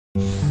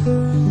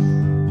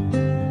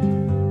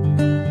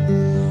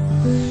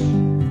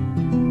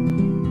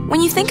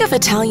think of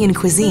Italian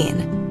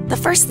cuisine, the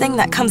first thing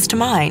that comes to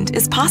mind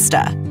is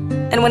pasta.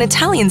 And when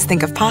Italians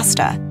think of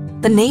pasta,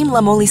 the name La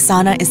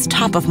Molisana is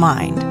top of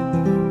mind.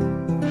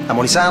 La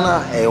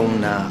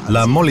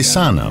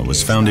Molisana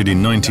was founded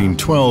in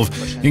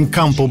 1912 in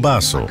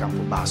Campobasso.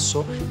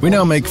 We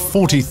now make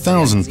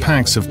 40,000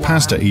 packs of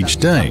pasta each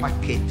day.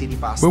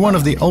 We're one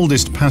of the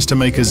oldest pasta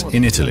makers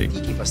in Italy,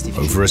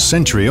 over a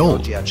century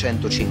old.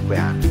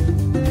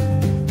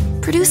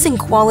 Producing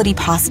quality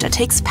pasta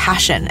takes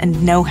passion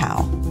and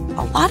know-how.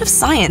 A lot of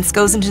science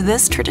goes into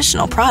this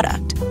traditional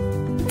product.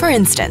 For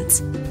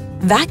instance,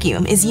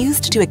 vacuum is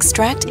used to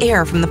extract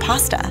air from the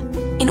pasta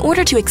in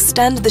order to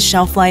extend the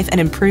shelf life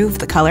and improve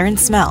the color and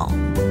smell.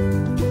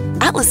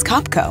 Atlas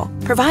Copco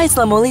provides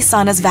La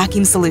Molisana's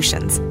vacuum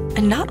solutions,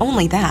 and not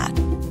only that.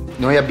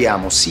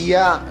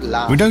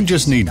 We don't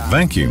just need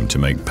vacuum to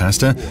make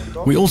pasta,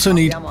 we also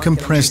need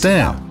compressed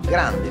air.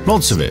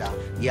 Lots of it.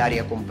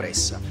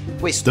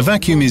 The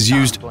vacuum is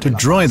used to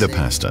dry the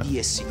pasta,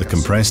 the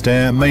compressed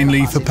air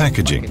mainly for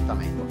packaging.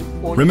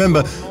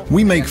 Remember,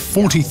 we make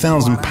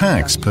 40,000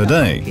 packs per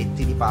day.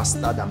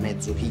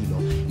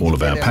 All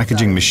of our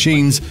packaging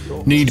machines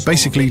need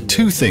basically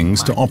two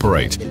things to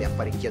operate: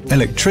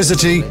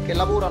 electricity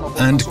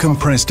and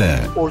compressed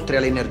air.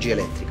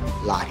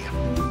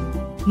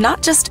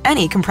 Not just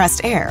any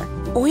compressed air,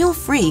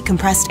 oil-free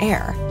compressed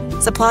air,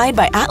 supplied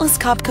by Atlas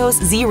Copco's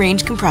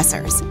Z-Range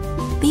compressors.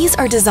 These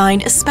are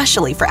designed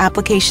especially for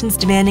applications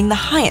demanding the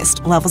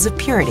highest levels of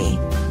purity.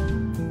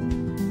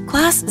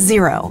 Class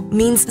 0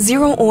 means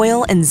zero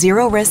oil and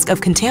zero risk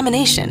of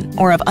contamination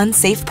or of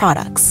unsafe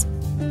products.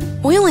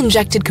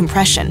 Oil-injected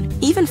compression,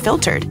 even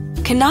filtered,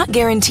 cannot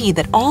guarantee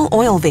that all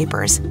oil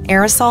vapors,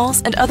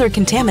 aerosols, and other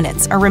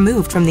contaminants are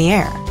removed from the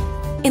air.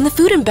 In the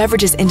food and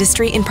beverages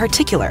industry in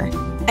particular,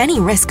 any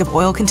risk of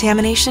oil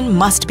contamination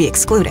must be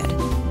excluded.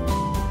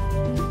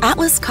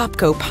 Atlas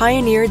Copco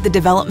pioneered the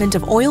development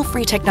of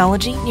oil-free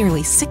technology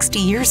nearly 60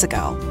 years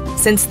ago.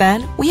 Since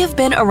then, we have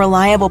been a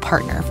reliable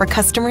partner for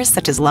customers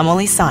such as La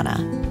Molisana.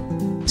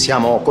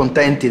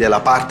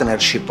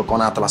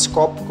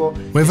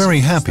 We're very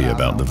happy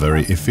about the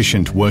very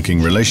efficient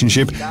working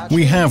relationship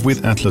we have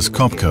with Atlas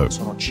Copco.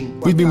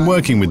 We've been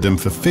working with them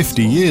for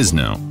 50 years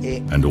now,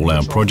 and all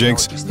our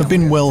projects have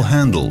been well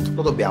handled.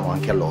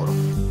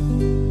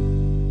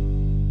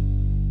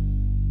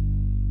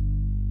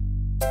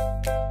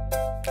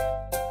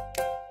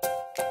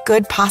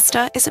 Good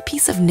pasta is a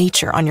piece of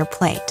nature on your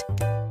plate.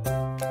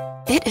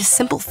 It is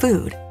simple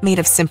food made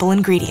of simple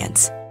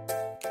ingredients.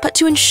 But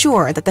to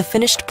ensure that the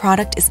finished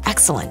product is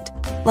excellent,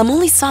 La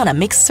Molisana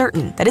makes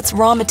certain that its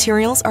raw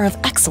materials are of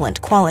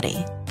excellent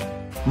quality.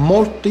 A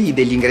lot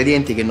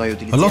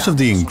of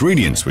the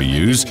ingredients we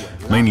use,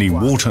 mainly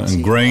water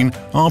and grain,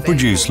 are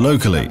produced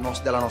locally.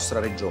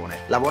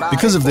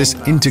 Because of this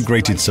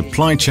integrated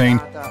supply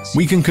chain,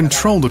 we can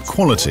control the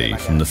quality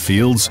from the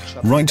fields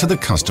right to the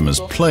customer's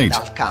plate.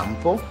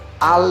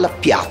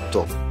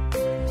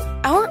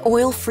 Our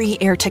oil-free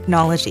air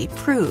technology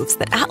proves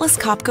that Atlas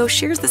Copco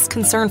shares this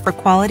concern for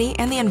quality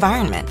and the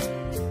environment.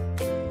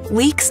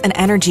 Leaks and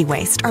energy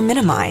waste are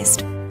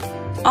minimized.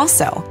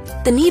 Also,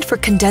 the need for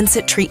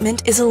condensate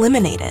treatment is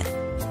eliminated.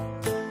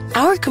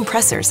 Our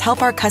compressors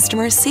help our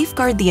customers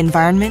safeguard the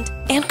environment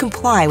and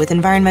comply with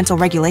environmental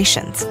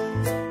regulations.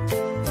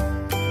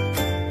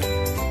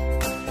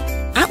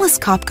 Atlas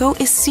Copco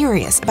is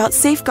serious about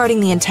safeguarding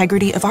the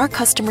integrity of our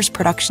customers'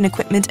 production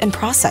equipment and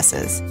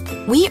processes.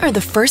 We are the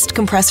first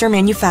compressor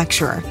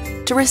manufacturer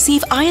to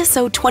receive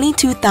ISO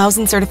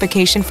 22000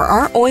 certification for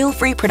our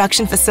oil-free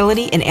production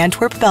facility in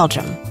Antwerp,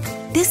 Belgium.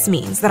 This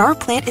means that our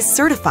plant is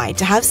certified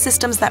to have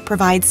systems that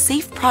provide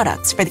safe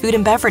products for food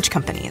and beverage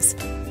companies.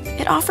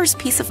 It offers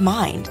peace of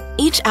mind.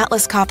 Each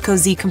Atlas Copco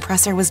Z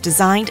compressor was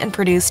designed and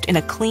produced in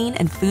a clean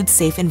and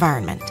food-safe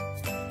environment.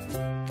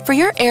 For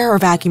your air or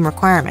vacuum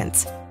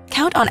requirements,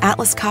 count on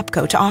Atlas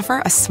Copco to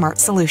offer a smart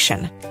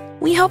solution.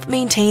 We help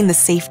maintain the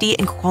safety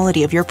and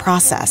quality of your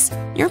process,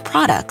 your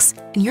products,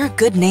 and your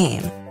good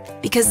name.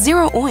 Because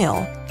zero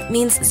oil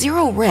means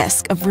zero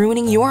risk of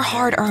ruining your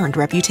hard-earned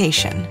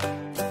reputation.